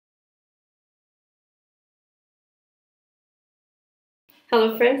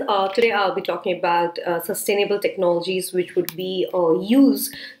Hello friends, today I'll be talking about sustainable technologies which would be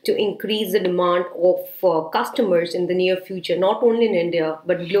used to increase the demand of customers in the near future, not only in India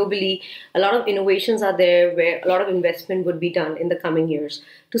but globally. A lot of innovations are there where a lot of investment would be done in the coming years.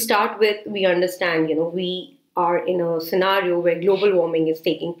 To start with, we understand, we are in a scenario where global warming is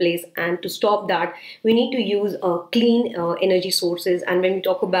taking place, and to stop that we need to use clean energy sources. And when we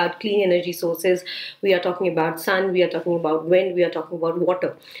talk about clean energy sources, we are talking about sun, we are talking about wind, we are talking about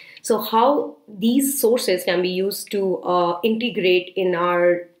water. So how these sources can be used to integrate in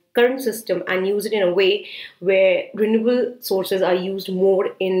our current system and use it in a way where renewable sources are used more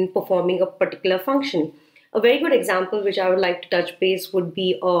in performing a particular function. A very good example which I would like to touch base would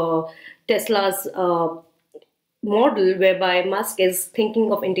be Tesla's model, whereby Musk is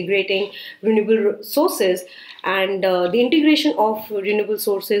thinking of integrating renewable sources, and the integration of renewable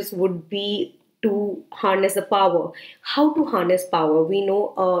sources would be to harness the power. How to harness power? We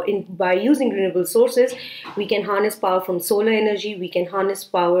know by using renewable sources, we can harness power from solar energy, we can harness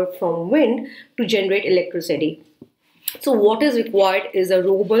power from wind to generate electricity. So what is required is a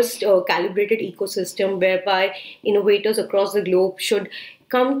robust, calibrated ecosystem whereby innovators across the globe should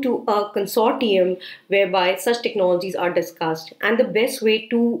come to a consortium whereby such technologies are discussed. And the best way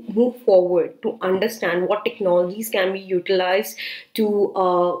to move forward, to understand what technologies can be utilized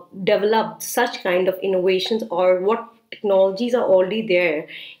to develop such kind of innovations, or what technologies are already there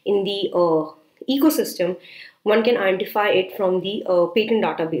in the ecosystem, one can identify it from the patent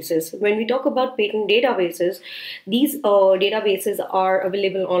databases. When we talk about patent databases, these databases are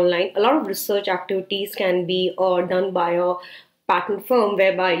available online. A lot of research activities can be done by a patent firm,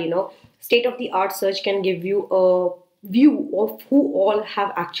 whereby state-of-the-art search can give you a view of who all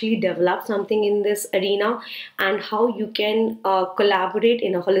have actually developed something in this arena, and how you can collaborate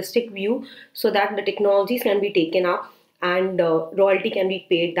in a holistic view so that the technologies can be taken up and royalty can be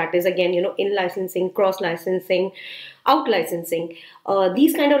paid. That is again, in licensing, cross licensing, out licensing.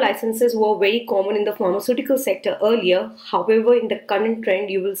 These kind of licenses were very common in the pharmaceutical sector earlier. However, in the current trend,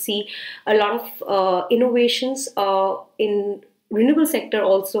 you will see a lot of innovations in renewable sector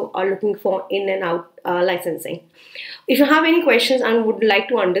also are looking for in and out licensing. If you have any questions and would like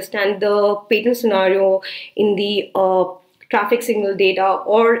to understand the patent scenario in the traffic signal data,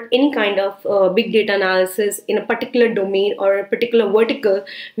 or any kind of big data analysis in a particular domain or a particular vertical,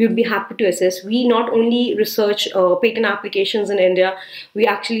 we would be happy to assist. We not only research patent applications in India, we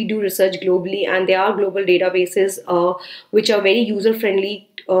actually do research globally, and there are global databases which are very user friendly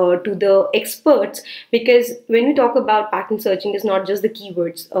to the experts, because when we talk about patent searching, it's not just the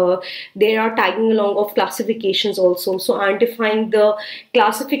keywords. There are tagging along of classifications also. So identifying the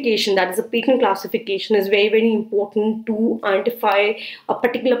classification, that is a patent classification, is very, very important to identify a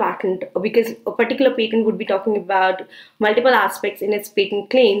particular patent, because a particular patent would be talking about multiple aspects in its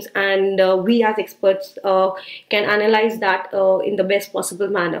patent claims, and we as experts can analyze that in the best possible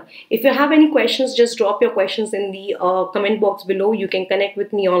manner. If you have any questions, just drop your questions in the comment box below. You can connect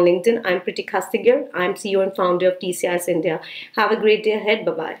with me on LinkedIn. I'm prity.khastgir. I'm CEO and founder of TCIS India. Have a great day ahead.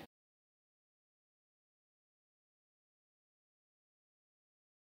 Bye-bye.